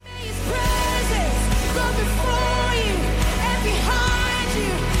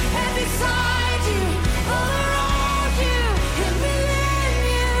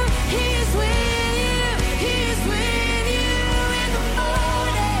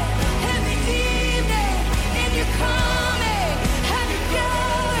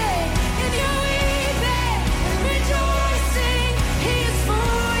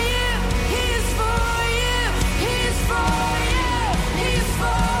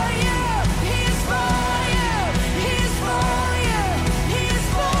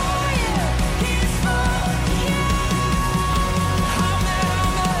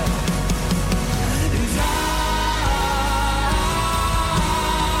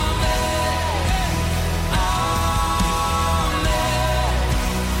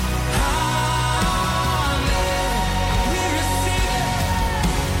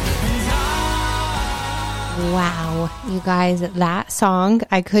guys, that song,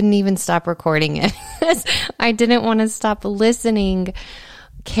 I couldn't even stop recording it. I didn't want to stop listening.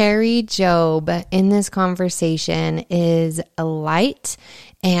 Kari Jobe in this conversation is a light,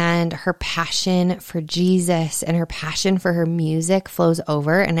 and her passion for Jesus and her passion for her music flows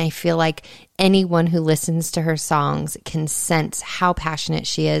over. And I feel like anyone who listens to her songs can sense how passionate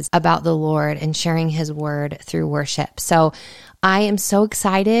she is about the Lord and sharing his word through worship. So I am so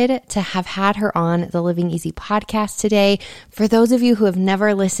excited to have had her on the Living Easy podcast today. For those of you who have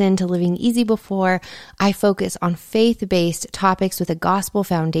never listened to Living Easy before, I focus on faith-based topics with a gospel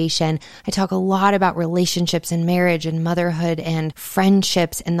foundation. I talk a lot about relationships and marriage and motherhood and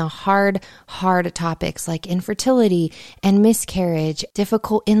friendships and the hard topics like infertility and miscarriage,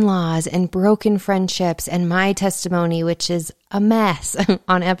 difficult in-laws and broken friendships, and my testimony, which is a mess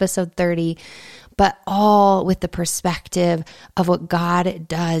on episode 30. But all with the perspective of what God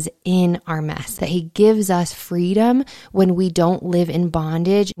does in our mess, that he gives us freedom when we don't live in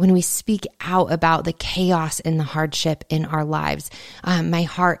bondage, when we speak out about the chaos and the hardship in our lives. My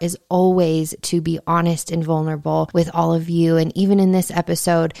heart is always to be honest and vulnerable with all of you. And even in this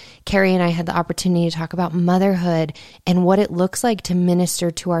episode, Kari and I had the opportunity to talk about motherhood and what it looks like to minister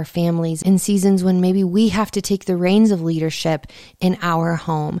to our families in seasons when maybe we have to take the reins of leadership in our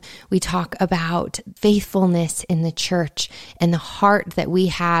home. We talk about faithfulness in the church and the heart that we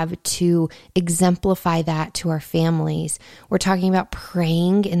have to exemplify that to our families. We're talking about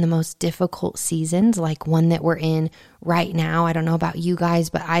praying in the most difficult seasons, like one that we're in right now. I don't know about you guys,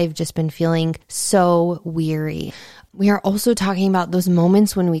 but I've just been feeling so weary. We are also talking about those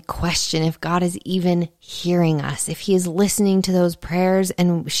moments when we question if God is even hearing us, if he is listening to those prayers,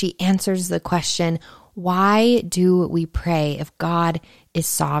 and she answers the question, why do we pray if God is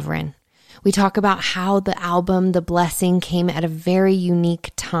sovereign? We talk about how the album, The Blessing, came at a very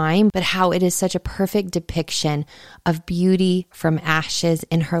unique time, but how it is such a perfect depiction of beauty from ashes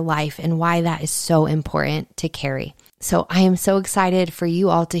in her life and why that is so important to Kari. So I am so excited for you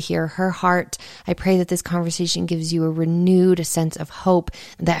all to hear her heart. I pray that this conversation gives you a renewed sense of hope,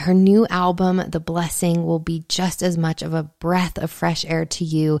 that her new album, The Blessing, will be just as much of a breath of fresh air to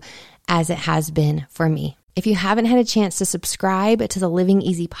you as it has been for me. If you haven't had a chance to subscribe to the Living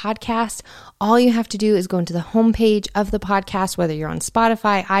Easy podcast, all you have to do is go into the homepage of the podcast, whether you're on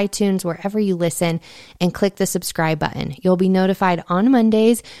Spotify, iTunes, wherever you listen, and click the subscribe button. You'll be notified on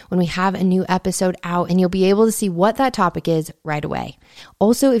Mondays when we have a new episode out, and you'll be able to see what that topic is right away.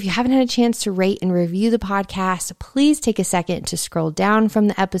 Also, if you haven't had a chance to rate and review the podcast, please take a second to scroll down from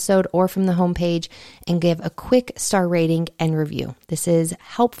the episode or from the homepage and give a quick star rating and review. This is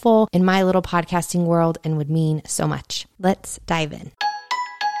helpful in my little podcasting world and would mean so much. Let's dive in.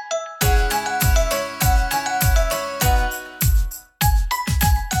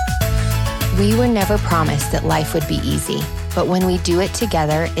 We were never promised that life would be easy, but when we do it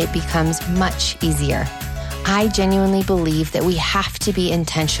together, it becomes much easier. I genuinely believe that we have to be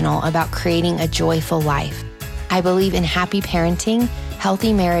intentional about creating a joyful life. I believe in happy parenting,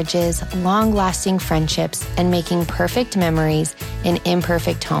 healthy marriages, long-lasting friendships, and making perfect memories in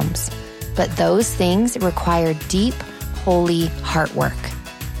imperfect homes. But those things require deep, holy heart work.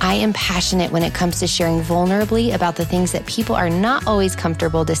 I am passionate when it comes to sharing vulnerably about the things that people are not always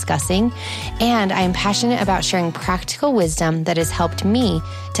comfortable discussing, and I am passionate about sharing practical wisdom that has helped me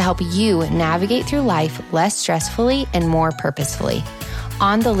to help you navigate through life less stressfully and more purposefully.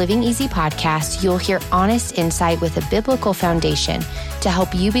 On the Living Easy podcast, you'll hear honest insight with a biblical foundation to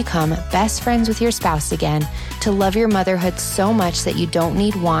help you become best friends with your spouse again, to love your motherhood so much that you don't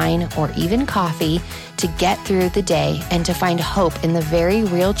need wine or even coffee to get through the day, and to find hope in the very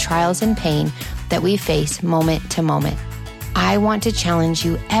real trials and pain that we face moment to moment. I want to challenge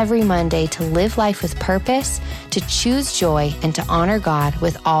you every Monday to live life with purpose, to choose joy, and to honor God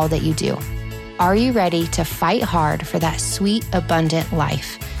with all that you do. Are you ready to fight hard for that sweet, abundant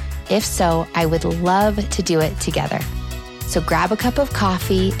life? If so, I would love to do it together. So grab a cup of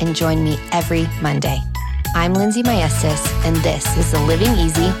coffee and join me every Monday. I'm Lindsay Maestas, and this is the Living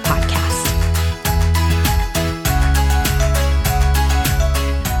Easy podcast.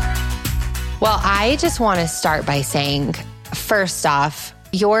 Well, I just want to start by saying, first off,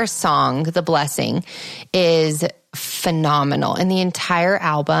 your song, The Blessing, is phenomenal, and the entire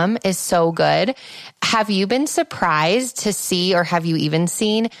album is so good. Have you been surprised to see, or have you even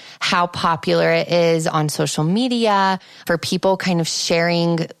seen how popular it is on social media for people kind of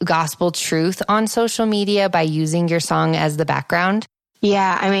sharing gospel truth on social media by using your song as the background?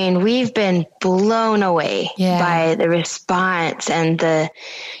 Yeah, I mean, we've been blown away by the response and the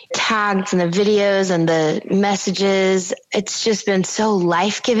tags and the videos and the messages. It's just been so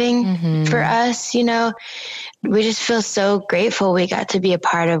life-giving for us, you know. We just feel so grateful we got to be a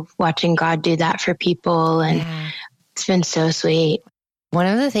part of watching God do that for people. And it's been so sweet. One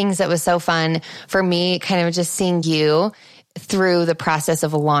of the things that was so fun for me, kind of just seeing you through the process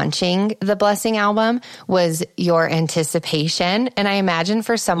of launching the Blessing album, was your anticipation. And I imagine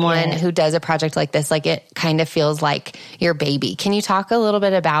for someone who does a project like this, like it kind of feels like your baby. Can you talk a little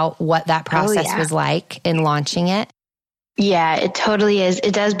bit about what that process was like in launching it? Yeah, it totally is.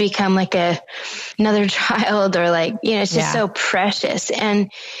 It does become like another child, or like, you know, it's just so precious.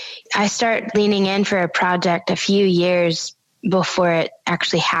 And I start leaning in for a project a few years before it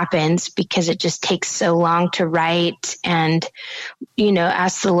actually happens, because it just takes so long to write and, you know,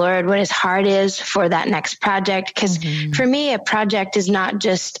 ask the Lord what his heart is for that next project. Because for me, a project is not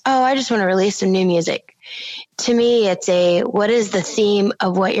just, oh, I just want to release some new music. To me, it's what is the theme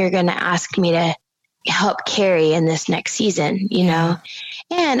of what you're going to ask me to help carry in this next season, you know?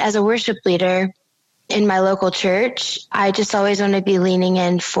 And as a worship leader in my local church, I just always want to be leaning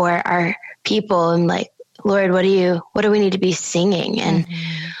in for our people and like, Lord, what do we need to be singing? And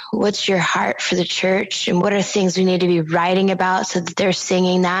what's your heart for the church? And what are things we need to be writing about so that they're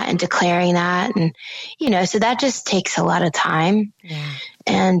singing that and declaring that? And, you know, so that just takes a lot of time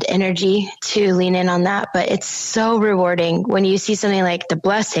and energy to lean in on that. But it's so rewarding when you see something like the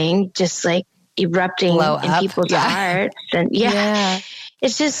Blessing, just like erupting in people's hearts. And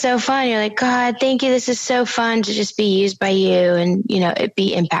it's just so fun. You're like, God, thank you. This is so fun to just be used by you and, you know, it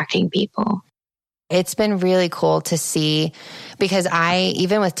be impacting people. It's been really cool to see, because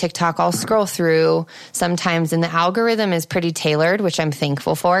even with TikTok, I'll scroll through sometimes and the algorithm is pretty tailored, which I'm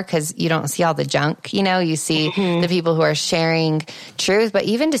thankful for, because you don't see all the junk, you know, you see the people who are sharing truth, but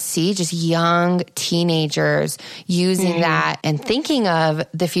even to see just young teenagers using that and thinking of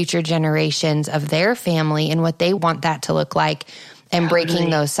the future generations of their family and what they want that to look like and breaking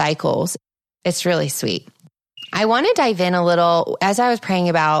those cycles. It's really sweet. I want to dive in a little. As I was praying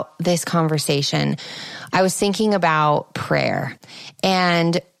about this conversation, I was thinking about prayer.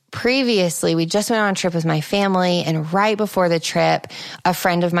 And previously, we just went on a trip with my family. And right before the trip, a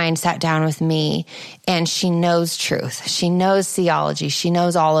friend of mine sat down with me, and she knows truth. She knows theology. She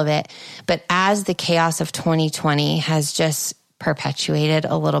knows all of it. But as the chaos of 2020 has just perpetuated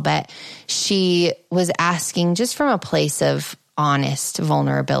a little bit, she was asking, just from a place of honest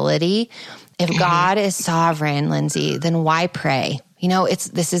vulnerability, if God is sovereign, Lindsay, then why pray? You know,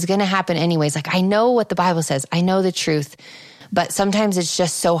 this is going to happen anyways. Like, I know what the Bible says. I know the truth, but sometimes it's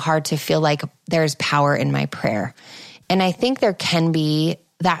just so hard to feel like there's power in my prayer. And I think there can be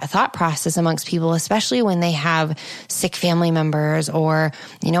that thought process amongst people, especially when they have sick family members or,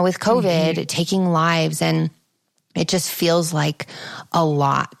 you know, with COVID taking lives, and it just feels like a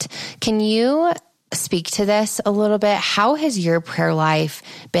lot. Can you speak to this a little bit? How has your prayer life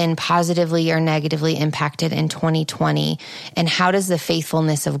been positively or negatively impacted in 2020? And how does the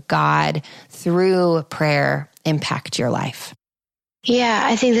faithfulness of God through prayer impact your life? Yeah,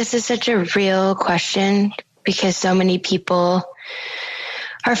 I think this is such a real question, because so many people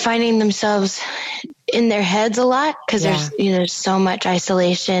are finding themselves in their heads a lot, because there's so much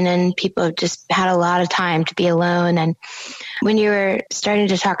isolation and people have just had a lot of time to be alone. And when you were starting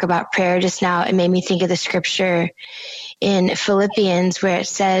to talk about prayer just now, it made me think of the scripture in Philippians where it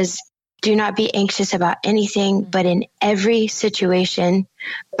says, do not be anxious about anything, but in every situation,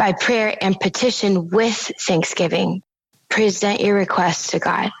 by prayer and petition with thanksgiving, present your requests to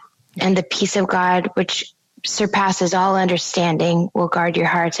God, and the peace of God, which surpasses all understanding, will guard your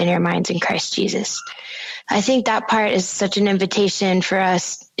hearts and your minds in Christ Jesus. I think that part is such an invitation for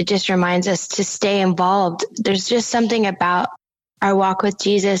us. It just reminds us to stay involved. There's just something about our walk with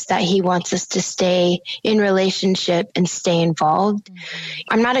Jesus that he wants us to stay in relationship and stay involved.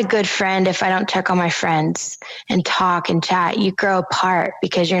 I'm not a good friend if I don't check on my friends and talk and chat. You grow apart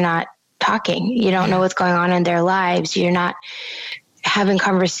because you're not talking. You don't know what's going on in their lives. You're not having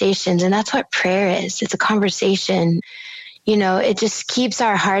conversations. And that's what prayer is. It's a conversation. You know, it just keeps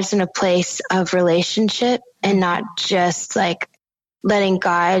our hearts in a place of relationship and not just like letting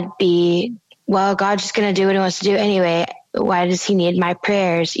God be, well, God's just going to do what he wants to do anyway. Why does he need my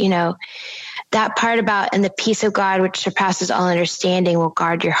prayers? You know, that part about, and the peace of God, which surpasses all understanding, will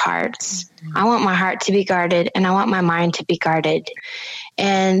guard your hearts. I want my heart to be guarded, and I want my mind to be guarded.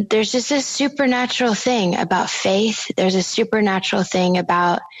 And there's just a supernatural thing about faith. There's a supernatural thing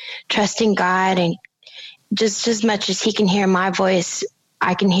about trusting God, and just as much as he can hear my voice,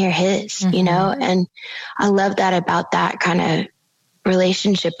 I can hear his, you know, and I love that about that kind of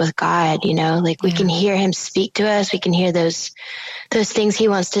relationship with God, like we can hear him speak to us. We can hear those things he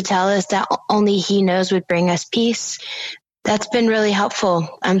wants to tell us that only he knows would bring us peace. That's been really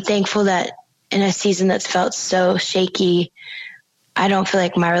helpful. I'm thankful that in a season that's felt so shaky, I don't feel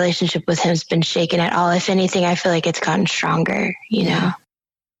like my relationship with him has been shaken at all. If anything, I feel like it's gotten stronger, know?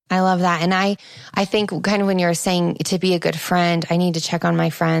 I love that. And I think kind of when you're saying to be a good friend, I need to check on my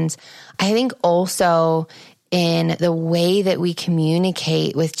friends. I think also in the way that we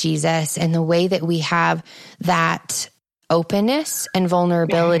communicate with Jesus and the way that we have that openness and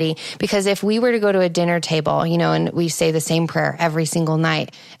vulnerability. Because if we were to go to a dinner table, and we say the same prayer every single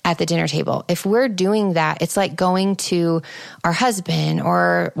night at the dinner table, if we're doing that, it's like going to our husband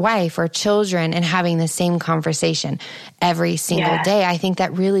or wife or children and having the same conversation every single day. I think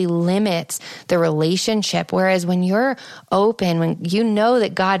that really limits the relationship. Whereas when you're open, when you know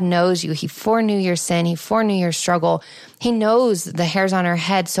that God knows you, he foreknew your sin, he foreknew your struggle, he knows the hairs on our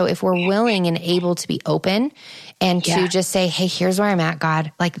head. So if we're willing and able to be open and to just say, hey, here's where I'm at,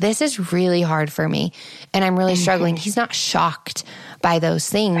 God. Like, this is really hard for me and I'm really struggling. He's not shocked by those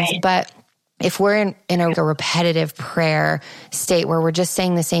things. But if we're in a repetitive prayer state where we're just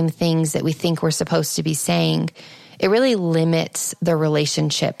saying the same things that we think we're supposed to be saying, it really limits the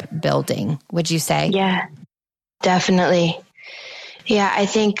relationship building, would you say? Yeah, definitely. Yeah, I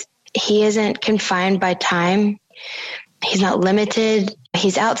think he isn't confined by time. He's not limited.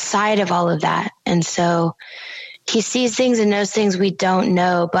 He's outside of all of that. And so he sees things and knows things we don't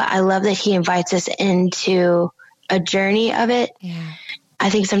know, but I love that he invites us into a journey of it. Yeah.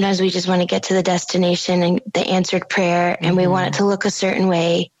 I think sometimes we just want to get to the destination and the answered prayer, and we want it to look a certain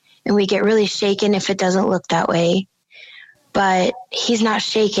way, and we get really shaken if it doesn't look that way. But he's not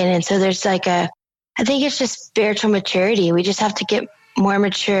shaken. And so there's I think it's just spiritual maturity. We just have to get more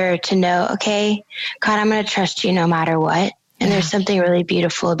mature to know, okay, God, I'm going to trust you no matter what. And there's something really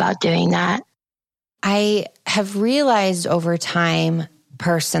beautiful about doing that. I have realized over time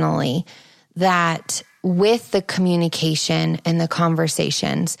personally that with the communication and the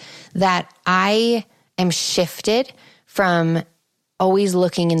conversations that I am shifted from always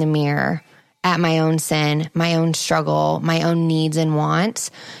looking in the mirror at my own sin, my own struggle, my own needs and wants.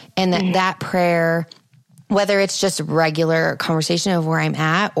 And that prayer, whether it's just regular conversation of where I'm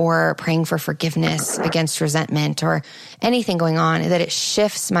at or praying for forgiveness against resentment or anything going on, that it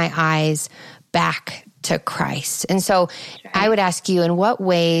shifts my eyes back to Christ. And so I would ask you, in what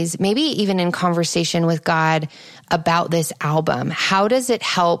ways, maybe even in conversation with God about this album, how does it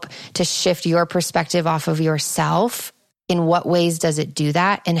help to shift your perspective off of yourself? In what ways does it do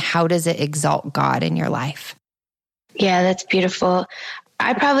that? And how does it exalt God in your life? Yeah, that's beautiful.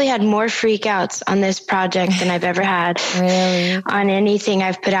 I probably had more freakouts on this project than I've ever had on anything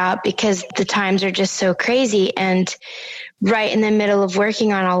I've put out, because the times are just so crazy. And right in the middle of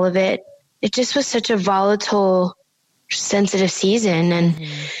working on all of it, it just was such a volatile, sensitive season, and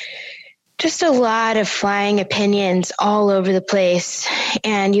just a lot of flying opinions all over the place.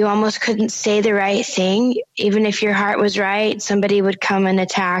 And you almost couldn't say the right thing. Even if your heart was right, somebody would come and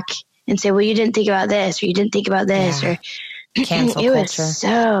attack and say, well, you didn't think about this, or you didn't think about this, or cancel it culture. Was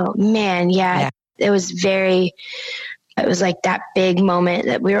so, man, it was like that big moment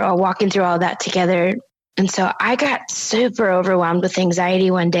that we were all walking through all that together. And so I got super overwhelmed with anxiety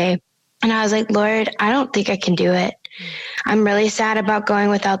one day. And I was like, Lord, I don't think I can do it. I'm really sad about going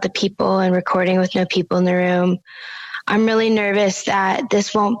without the people and recording with no people in the room. I'm really nervous that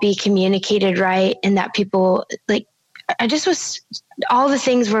this won't be communicated right, and that people, all the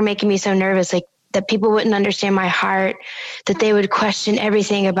things were making me so nervous, like that people wouldn't understand my heart, that they would question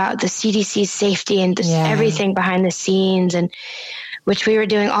everything about the CDC's safety and everything behind the scenes, and which we were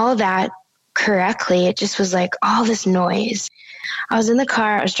doing all of that correctly. It just was like all this noise. I was in the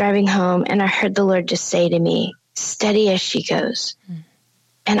car, I was driving home, and I heard the Lord just say to me, steady as she goes.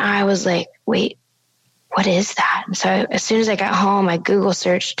 And I was like, wait, what is that? And so as soon as I got home, I Google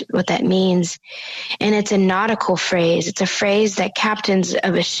searched what that means. And it's a nautical phrase. It's a phrase that captains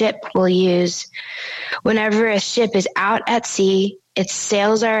of a ship will use whenever a ship is out at sea, its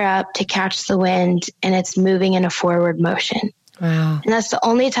sails are up to catch the wind, and it's moving in a forward motion. Wow. And that's the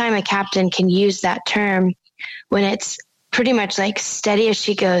only time a captain can use that term, when it's pretty much like steady as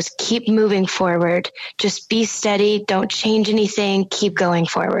she goes, keep moving forward, just be steady, don't change anything, keep going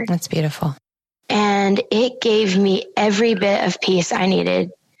forward. That's beautiful. And it gave me every bit of peace I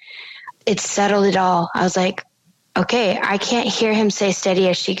needed. It settled it all. I was like, okay, I can't hear him say steady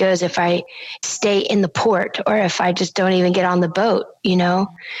as she goes if I stay in the port, or if I just don't even get on the boat,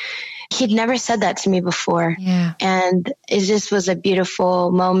 He'd never said that to me before. Yeah. And it just was a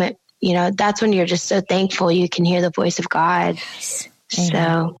beautiful moment. That's when you're just so thankful you can hear the voice of God. Yes.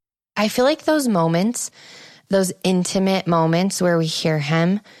 So I feel like those moments, those intimate moments where we hear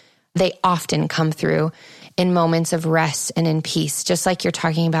him, they often come through in moments of rest and in peace. Just like you're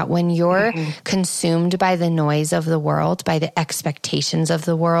talking about, when you're consumed by the noise of the world, by the expectations of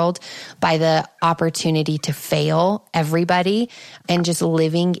the world, by the opportunity to fail everybody, and just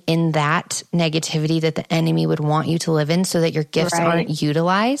living in that negativity that the enemy would want you to live in so that your gifts aren't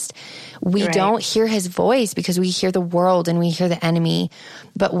utilized. We don't hear his voice because we hear the world and we hear the enemy.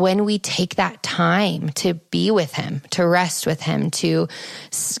 But when we take that time to be with him, to rest with him, to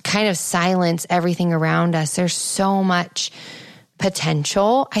kind of silence everything around us, there's so much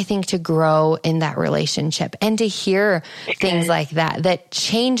potential, I think, to grow in that relationship and to hear things like that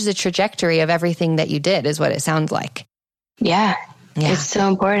change the trajectory of everything that you did, is what it sounds like. Yeah. It's so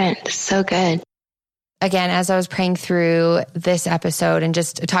important. It's so good. Again, as I was praying through this episode and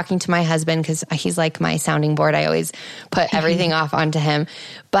just talking to my husband, because he's like my sounding board, I always put everything off onto him.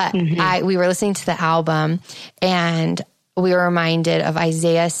 But we were listening to the album, and we were reminded of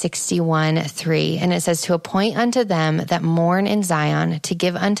Isaiah 61:3, and it says, to appoint unto them that mourn in Zion, to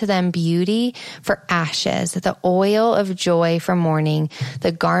give unto them beauty for ashes, the oil of joy for mourning,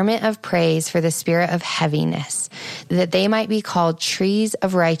 the garment of praise for the spirit of heaviness, that they might be called trees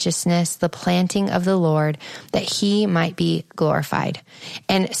of righteousness, the planting of the Lord, that he might be glorified.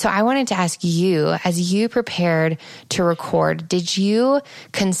 And so I wanted to ask you, as you prepared to record, did you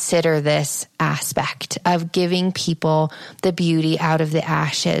consider this aspect of giving people the beauty out of the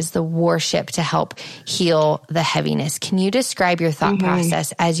ashes, the worship to help heal the heaviness? Can you describe your thought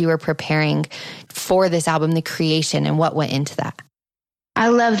process as you were preparing for this album, the creation, and what went into that? I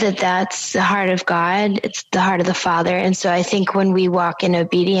love that that's the heart of God. It's the heart of the Father. And so I think when we walk in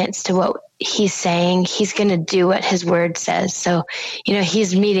obedience to what he's saying, he's going to do what his word says. So,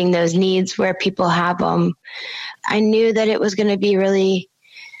 he's meeting those needs where people have them. I knew that it was going to be really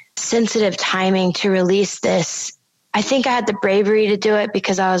sensitive timing to release this. I think I had the bravery to do it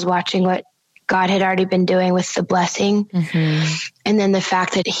because I was watching what God had already been doing with the blessing. And then the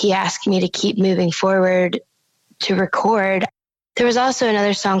fact that he asked me to keep moving forward to record. There was also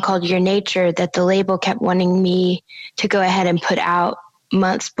another song called Your Nature that the label kept wanting me to go ahead and put out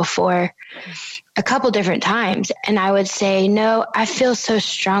months before, a couple different times. And I would say, no, I feel so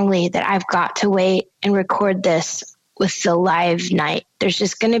strongly that I've got to wait and record this with the live night. There's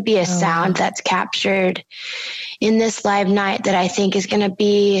just going to be a sound that's captured in this live night that I think is going to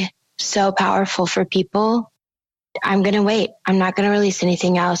be so powerful for people. I'm going to wait. I'm not going to release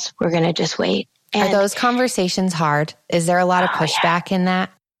anything else. We're going to just wait. And are those conversations hard? Is there a lot of pushback in that?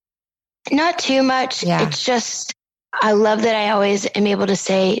 Not too much. Yeah. It's just, I love that I always am able to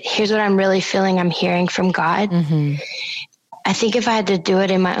say, here's what I'm really feeling I'm hearing from God. I think if I had to do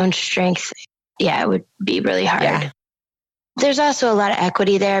it in my own strength, it would be really hard. Yeah. There's also a lot of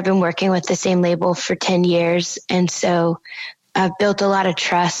equity there. I've been working with the same label for 10 years. And so I've built a lot of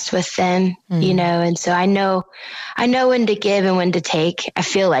trust with them, and so I know when to give and when to take. I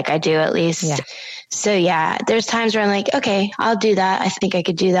feel like I do, at least. Yeah. So there's times where I'm like, okay, I'll do that. I think I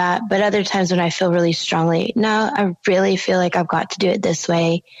could do that. But other times when I feel really strongly, no, I really feel like I've got to do it this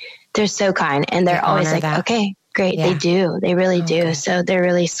way. They're so kind. And they're always like, okay, great. Yeah. They do. They really do. Okay. So they're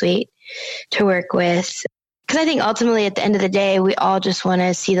really sweet to work with. Because I think ultimately at the end of the day, we all just want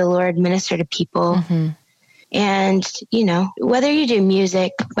to see the Lord minister to people. And, whether you do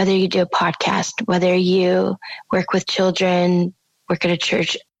music, whether you do a podcast, whether you work with children, work at a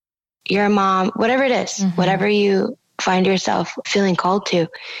church, you're a mom, whatever it is, whatever you find yourself feeling called to,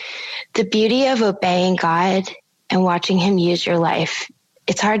 the beauty of obeying God and watching him use your life,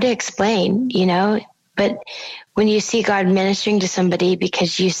 it's hard to explain, but when you see God ministering to somebody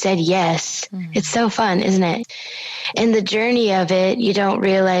because you said yes, it's so fun, isn't it? And the journey of it, you don't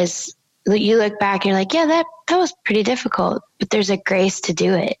realize. You look back and you're like, that was pretty difficult, but there's a grace to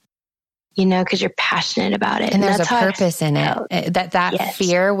do it, because you're passionate about it. And there's a purpose in it. That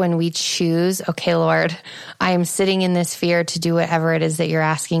fear, when we choose, okay, Lord, I am sitting in this fear to do whatever it is that you're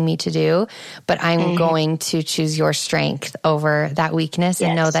asking me to do, but I'm going to choose your strength over that weakness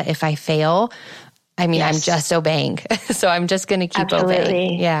and know that if I fail, I'm just obeying. So I'm just going to keep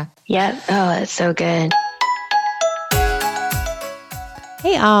obeying. Yeah. Yep. Oh, that's so good.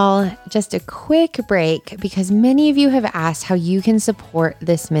 Hey all, just a quick break because many of you have asked how you can support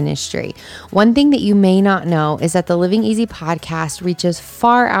this ministry. One thing that you may not know is that the Living Easy podcast reaches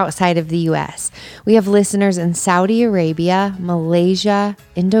far outside of the US. We have listeners in Saudi Arabia, Malaysia,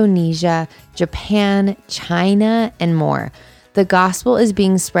 Indonesia, Japan, China, and more. The gospel is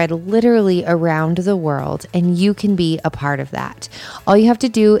being spread literally around the world, and you can be a part of that. All you have to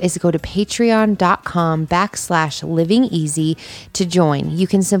do is go to patreon.com/livingeasy to join. You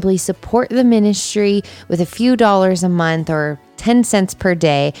can simply support the ministry with a few dollars a month or 10 cents per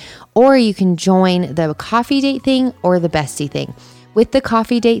day, or you can join the coffee date thing or the bestie thing. With the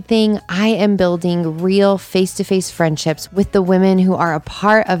coffee date thing, I am building real face-to-face friendships with the women who are a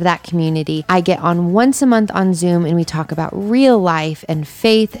part of that community. I get on once a month on Zoom and we talk about real life and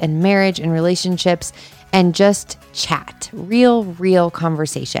faith and marriage and relationships and just chat. Real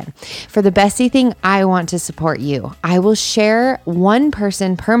conversation. For the bestie thing, I want to support you. I will share one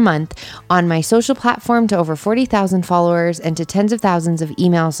person per month on my social platform to over 40,000 followers and to tens of thousands of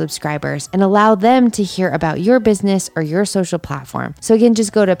email subscribers and allow them to hear about your business or your social platform. So again,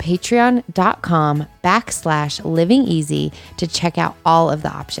 just go to patreon.com/livingeasy to check out all of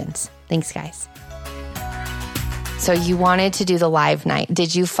the options. Thanks, guys. So you wanted to do the live night.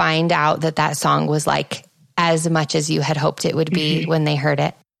 Did you find out that song was like as much as you had hoped it would be when they heard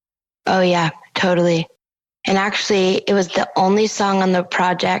it? Oh yeah, totally. And actually it was the only song on the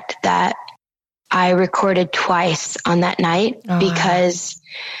project that I recorded twice on that night because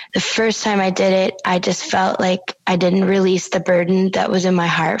the first time I did it, I just felt like I didn't release the burden that was in my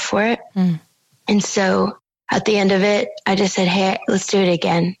heart for it. And so at the end of it, I just said, hey, let's do it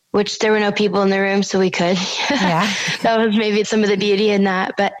again, which there were no people in the room, so we could. Yeah. That was maybe some of the beauty in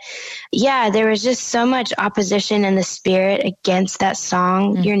that. But yeah, there was just so much opposition in the spirit against that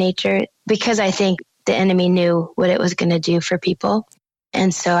song, Your Nature, because I think the enemy knew what it was going to do for people.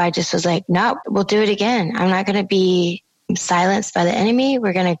 And so I just was like, no, we'll do it again. I'm not going to be silenced by the enemy.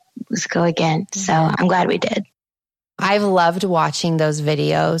 Let's go again. So I'm glad we did. I've loved watching those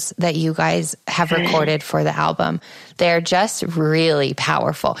videos that you guys have recorded for the album. They're just really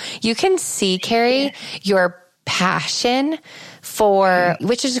powerful. You can see, Kari, your passion for,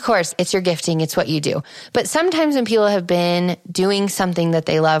 which is, of course, it's your gifting. It's what you do. But sometimes when people have been doing something that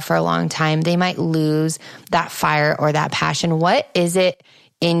they love for a long time, they might lose that fire or that passion. What is it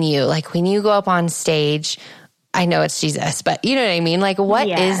in you? Like when you go up on stage, I know it's Jesus, but you know what I mean? Like, what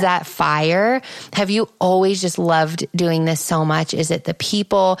is that fire? Have you always just loved doing this so much? Is it the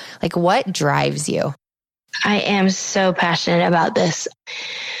people? Like, what drives you? I am so passionate about this.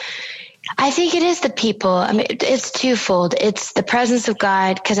 I think it is the people. I mean, it's twofold. It's the presence of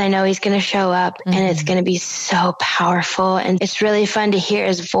God, because I know he's going to show up and it's going to be so powerful. And it's really fun to hear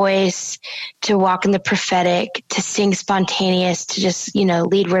his voice, to walk in the prophetic, to sing spontaneous, to just,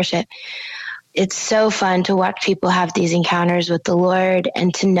 lead worship. It's so fun to watch people have these encounters with the Lord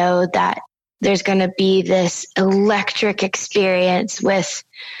and to know that there's going to be this electric experience with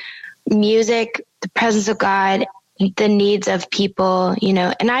music, the presence of God, the needs of people,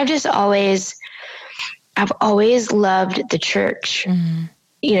 and I've always loved the church.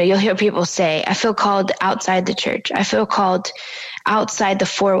 You'll hear people say, I feel called outside the church. I feel called outside the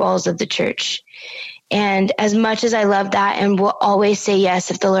four walls of the church. And as much as I love that and will always say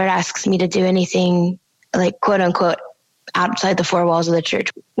yes if the Lord asks me to do anything like quote unquote outside the four walls of the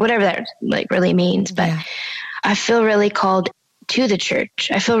church, whatever that really means. But I feel really called to the church.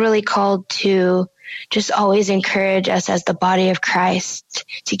 I feel really called to just always encourage us as the body of Christ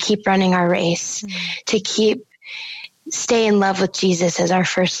to keep running our race, to stay in love with Jesus as our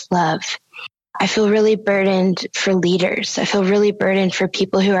first love. I feel really burdened for leaders. I feel really burdened for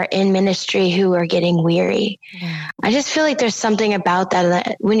people who are in ministry who are getting weary. I just feel like there's something about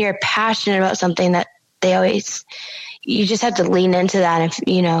that when you're passionate about something that you just have to lean into that and,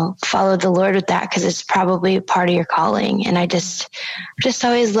 follow the Lord with that, because it's probably part of your calling. And I just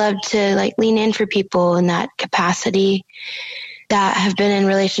always love to lean in for people in that capacity that have been in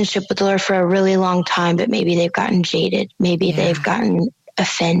relationship with the Lord for a really long time, but maybe they've gotten jaded. Maybe they've gotten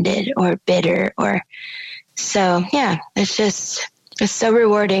offended or bitter it's so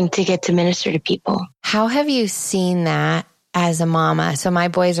rewarding to get to minister to people. How have you seen that as a mama? So my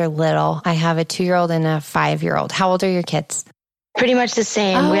boys are little. I have a 2-year-old and a 5-year-old. How old are your kids? Pretty much the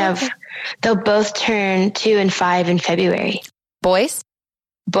same. They'll both turn 2 and 5 in February. Boys?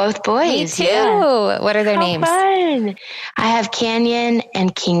 Both boys. Me too. Yeah. What are their names? Fun. I have Canyon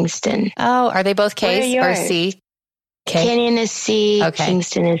and Kingston. Oh, are they both K's or C? K? Canyon is C,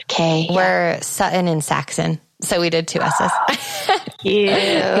 Kingston is K. We're Sutton and Saxon, so we did 2 S's.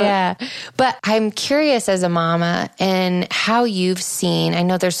 Yeah. But I'm curious as a mama and how you've seen, I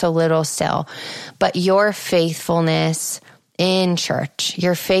know there's so little still, but your faithfulness in church,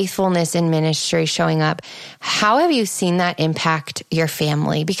 your faithfulness in ministry showing up. How have you seen that impact your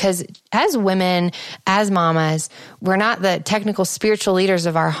family? Because as women, as mamas, we're not the technical spiritual leaders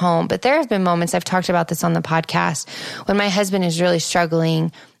of our home, but there have been moments, I've talked about this on the podcast, when my husband is really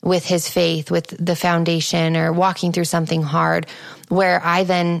struggling with his faith, with the foundation, or walking through something hard, where I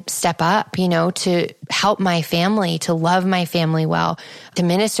then step up, to help my family, to love my family well, to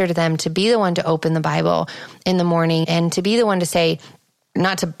minister to them, to be the one to open the Bible in the morning, and to be the one to say,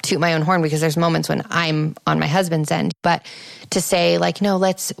 not to toot my own horn, because there's moments when I'm on my husband's end, but to say no,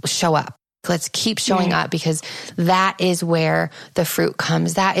 let's show up. Let's keep showing up, because that is where the fruit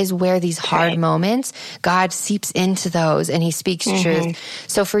comes. That is where these hard moments, God seeps into those and he speaks truth.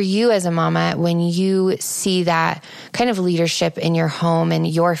 So for you as a mama, when you see that kind of leadership in your home and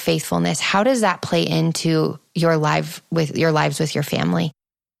your faithfulness, how does that play into your lives with your family?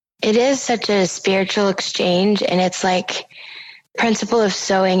 It is such a spiritual exchange, and it's like principle of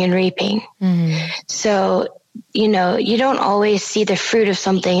sowing and reaping. So, you don't always see the fruit of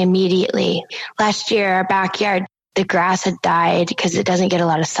something immediately. Last year, our backyard, the grass had died because it doesn't get a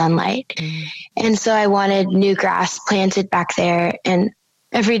lot of sunlight. And so I wanted new grass planted back there. And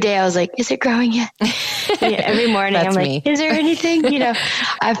every day I was like, is it growing yet? Every morning I'm like, is there anything?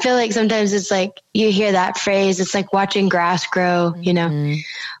 I feel like sometimes it's like you hear that phrase, it's like watching grass grow,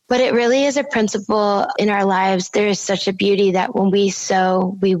 But it really is a principle in our lives. There is such a beauty that when we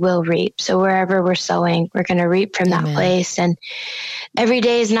sow, we will reap. So wherever we're sowing, we're going to reap from that place. And every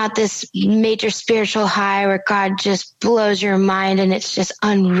day is not this major spiritual high where God just blows your mind and it's just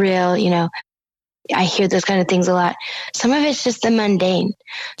unreal. I hear those kind of things a lot. Some of it's just the mundane.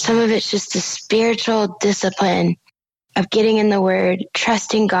 Some of it's just the spiritual discipline of getting in the word,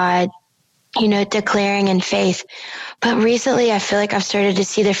 trusting God, declaring in faith. But recently I feel like I've started to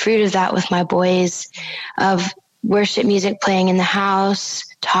see the fruit of that with my boys, of worship music playing in the house,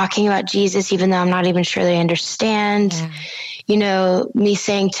 talking about Jesus, even though I'm not even sure they understand. Me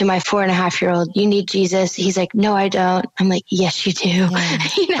saying to my 4.5-year-old, you need Jesus. He's like, no, I don't. I'm like, yes, you do.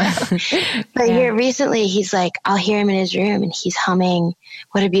 But here recently, he's like, I'll hear him in his room and he's humming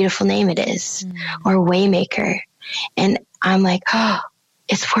What a Beautiful Name It Is, or Waymaker. And I'm like, oh,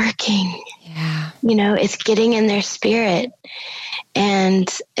 it's working. It's getting in their spirit. And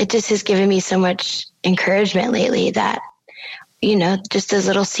it just has given me so much encouragement lately that, just as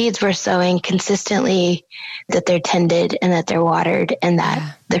little seeds we're sowing consistently, that they're tended and that they're watered and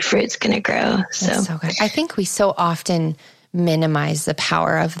that the fruit's going to grow. So good. I think we so often minimize the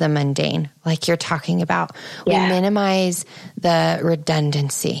power of the mundane, like you're talking about. We minimize the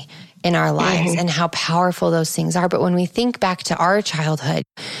redundancy in our lives and how powerful those things are. But when we think back to our childhood,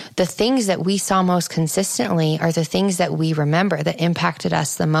 the things that we saw most consistently are the things that we remember that impacted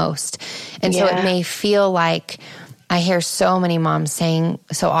us the most. And so it may feel like, I hear so many moms saying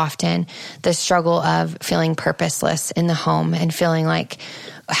so often the struggle of feeling purposeless in the home and feeling like,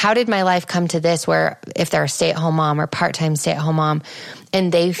 how did my life come to this, where if they're a stay-at-home mom or part-time stay-at-home mom,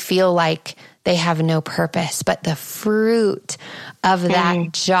 and they feel like they have no purpose, but the fruit of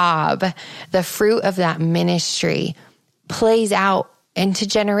that job, the fruit of that ministry plays out into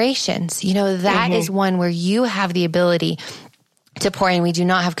generations. That is one where you have the ability to pour in. We do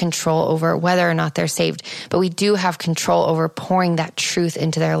not have control over whether or not they're saved, but we do have control over pouring that truth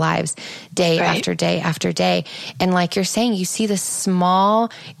into their lives day after day after day. And like you're saying, you see the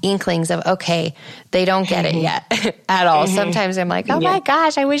small inklings of, okay, they don't get it yet at all. Sometimes I'm like, oh my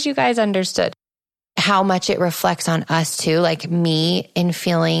gosh, I wish you guys understood how much it reflects on us too, like me in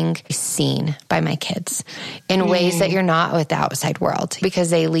feeling seen by my kids in ways that you're not with the outside world, because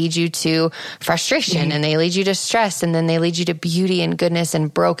they lead you to frustration and they lead you to stress, and then they lead you to beauty and goodness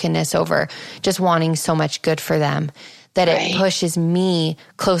and brokenness over just wanting so much good for them, that it pushes me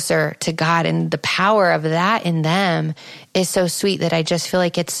closer to God. And the power of that in them is so sweet that I just feel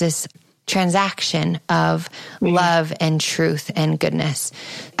like it's this transaction of love and truth and goodness.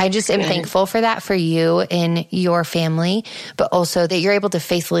 I just am thankful for that for you in your family, but also that you're able to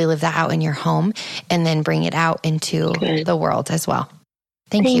faithfully live that out in your home and then bring it out into the world as well.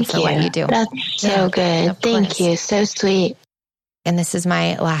 Thank you for what you do. That's so good. Thank you. So sweet. And this is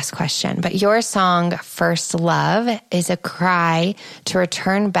my last question, but your song, First Love, is a cry to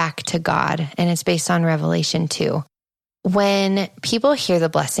return back to God, and it's based on Revelation 2. When people hear the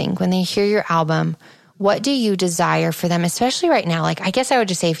blessing, when they hear your album, what do you desire for them, especially right now? Like, I guess I would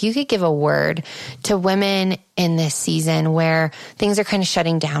just say, if you could give a word to women in this season where things are kind of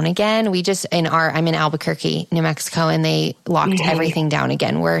shutting down again. I'm in Albuquerque, New Mexico, and they locked everything down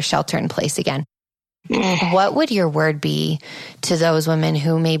again. We're shelter in place again. What would your word be to those women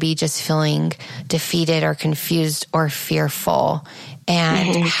who may be just feeling defeated or confused or fearful?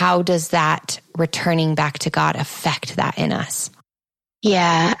 And how does that returning back to God affect that in us?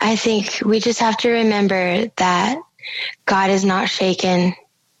 Yeah, I think we just have to remember that God is not shaken.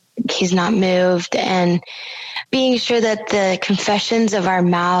 He's not moved. And being sure that the confessions of our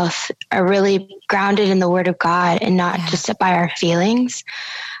mouth are really grounded in the word of God and not just by our feelings.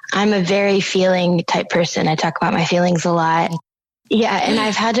 I'm a very feeling type person. I talk about my feelings a lot. Yeah. And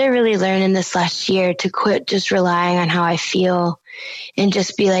I've had to really learn in this last year to quit just relying on how I feel and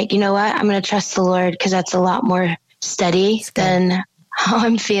just be like, you know what? I'm going to trust the Lord, because that's a lot more steady than how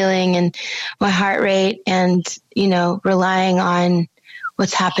I'm feeling and my heart rate, and, you know, relying on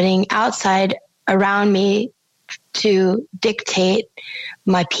what's happening outside around me to dictate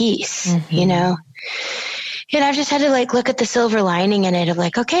my peace, you know? And I've just had to like look at the silver lining in it of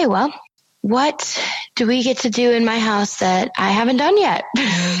like, okay, well, what do we get to do in my house that I haven't done yet?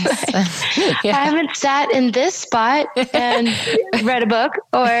 I haven't sat in this spot and read a book,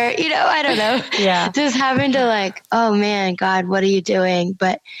 or, you know, I don't know. Just having to like, oh man, God, what are you doing?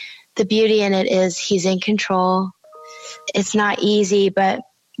 But the beauty in it is He's in control. It's not easy, but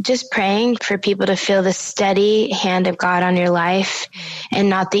just praying for people to feel the steady hand of God on your life and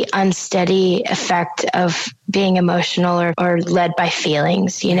not the unsteady effect of being emotional or led by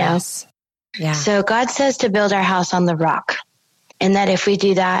feelings, you know? Yeah. So God says to build our house on the rock, and that if we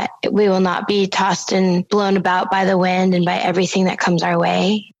do that, we will not be tossed and blown about by the wind and by everything that comes our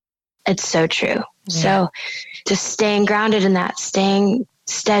way. It's so true. So just staying grounded in that, staying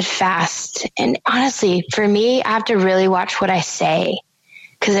steadfast. And honestly, for me, I have to really watch what I say,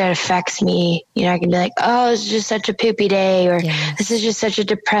 because it affects me. You know, I can be like, oh, it's just such a poopy day, or this is just such a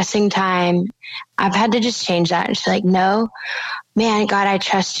depressing time. I've had to just change that and just like, no, man, God, I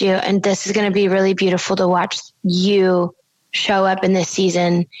trust you. And this is going to be really beautiful to watch you show up in this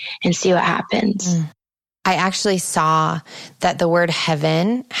season and see what happens. I actually saw that the word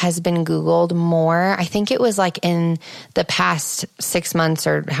heaven has been Googled more. I think it was like in the past 6 months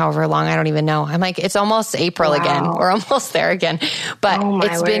or however long, I don't even know. I'm like, it's almost April again. We're almost there again. But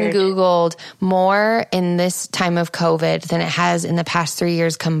it's been Googled more in this time of COVID than it has in the past 3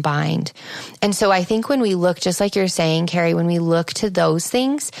 years combined. And so I think when we look, just like you're saying, Kari, when we look to those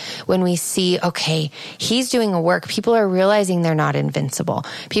things, when we see, okay, He's doing a work, people are realizing they're not invincible.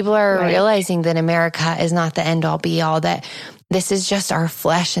 People are realizing that America is not the end all be all, that this is just our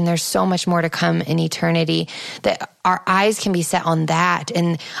flesh and there's so much more to come in eternity, that our eyes can be set on that.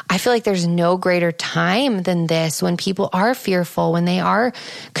 And I feel like there's no greater time than this, when people are fearful, when they are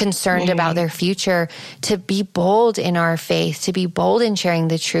concerned about their future, to be bold in our faith, to be bold in sharing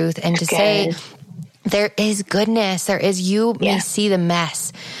the truth, and to say, there is goodness. There is, you may see the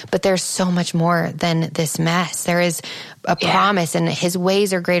mess, but there's so much more than this mess. There is a promise, and His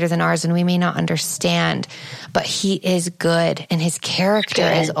ways are greater than ours, and we may not understand, but He is good, and His character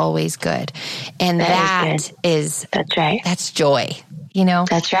is always good. And that's right. That's joy, you know?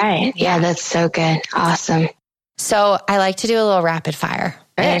 That's right. Yeah, that's so good. Awesome. So I like to do a little rapid fire.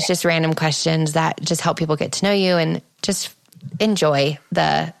 And it's just random questions that just help people get to know you and just enjoy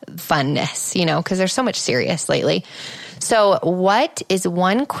the funness, you know, because there's so much serious lately. So what is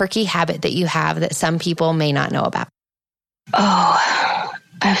one quirky habit that you have that some people may not know about? Oh,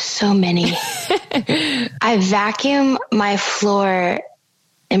 I have so many. I vacuum my floor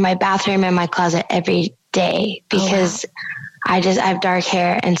in my bathroom and my closet every day, because I have dark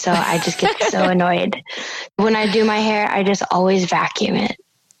hair. And so I just get so annoyed. When I do my hair, I just always vacuum it.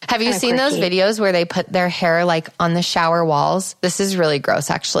 Have you seen those videos where they put their hair like on the shower walls? This is really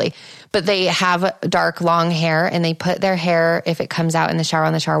gross, actually. But they have dark, long hair, and they put their hair, if it comes out in the shower,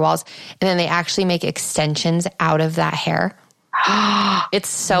 on the shower walls. And then they actually make extensions out of that hair. It's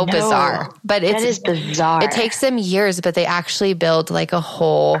so bizarre. But that is bizarre. It takes them years, but they actually build like a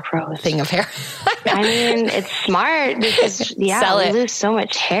whole thing of hair. I mean, it's smart, because we lose so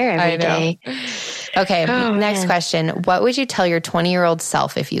much hair every day. Okay, next question. What would you tell your 20-year-old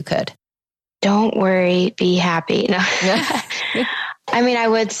self if you could? Don't worry, be happy. No. I mean, I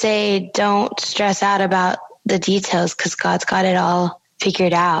would say don't stress out about the details, because God's got it all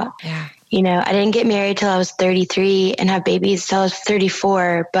figured out. Yeah. You know, I didn't get married till I was 33 and have babies till I was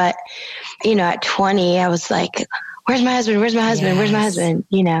 34. But, you know, at 20, I was like, where's my husband? Where's my husband? Where's my husband?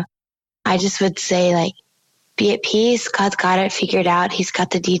 You know, I just would say, like, be at peace. God's got it figured out. He's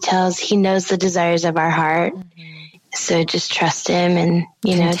got the details. He knows the desires of our heart. So just trust Him, and,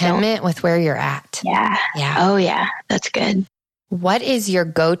 you know, contentment with where you're at. Yeah. Oh, yeah. That's good. What is your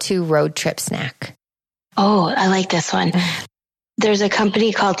go-to road trip snack? Oh, I like this one. There's a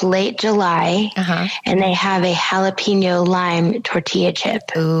company called Late July, and they have a jalapeno lime tortilla chip.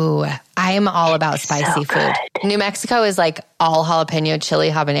 Ooh, I am all about spicy food. New Mexico is like all jalapeno,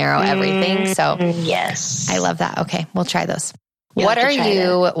 chili, habanero, everything. So yes, I love that. Okay, we'll try those. What are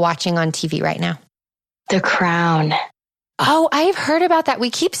you watching on TV right now? The Crown. Oh, I've heard about that. We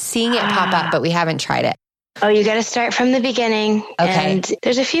keep seeing it pop up, but we haven't tried it. Oh, you got to start from the beginning. Okay. And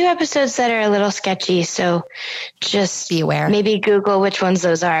there's a few episodes that are a little sketchy, so just be aware. Maybe Google which ones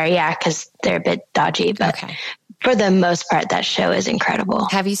those are. Yeah, because they're a bit dodgy. But for the most part, that show is incredible.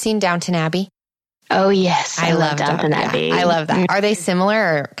 Have you seen Downton Abbey? Oh, yes. I love Downton Abbey. Yeah, I love that. Are they similar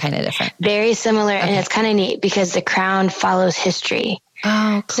or kind of different? Very similar. And it's kind of neat because The Crown follows history.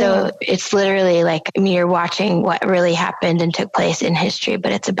 Oh, cool. So it's literally like you're watching what really happened and took place in history,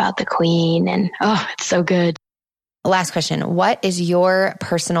 but it's about the Queen and it's so good. Last question. What is your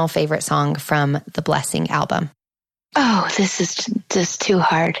personal favorite song from the Blessing album? Oh, this is just too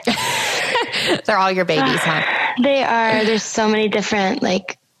hard. They're all your babies, huh? They are. There's so many different,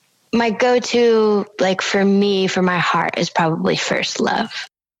 like, my go-to, like, for me, for my heart is probably First Love.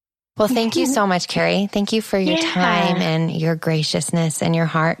 Well, thank you so much, Kari. Thank you for your time and your graciousness and your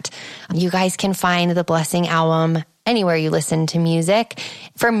heart. You guys can find the Blessing album anywhere you listen to music.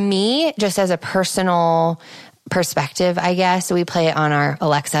 For me, just as a personal perspective, I guess, we play it on our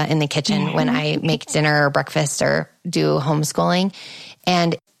Alexa in the kitchen when I make dinner or breakfast or do homeschooling.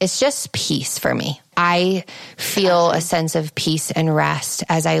 And it's just peace for me. I feel a sense of peace and rest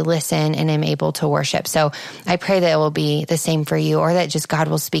as I listen and am able to worship. So I pray that it will be the same for you, or that just God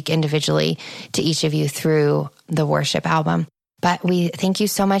will speak individually to each of you through the worship album. But we thank you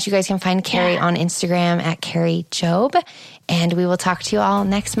so much. You guys can find Kari on Instagram at Kari Jobe, and we will talk to you all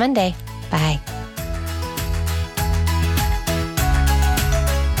next Monday. Bye.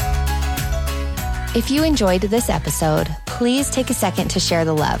 If you enjoyed this episode, please take a second to share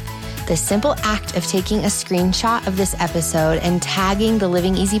the love. The simple act of taking a screenshot of this episode and tagging the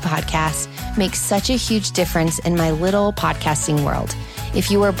Living Easy podcast makes such a huge difference in my little podcasting world.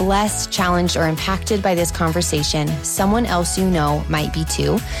 If you were blessed, challenged, or impacted by this conversation, someone else you know might be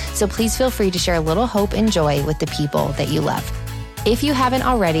too. So please feel free to share a little hope and joy with the people that you love. If you haven't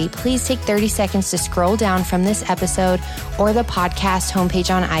already, please take 30 seconds to scroll down from this episode or the podcast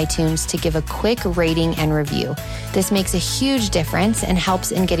homepage on iTunes to give a quick rating and review. This makes a huge difference and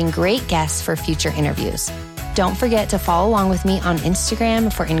helps in getting great guests for future interviews. Don't forget to follow along with me on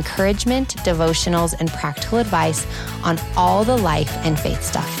Instagram for encouragement, devotionals, and practical advice on all the life and faith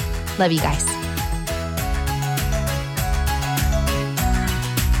stuff. Love you guys.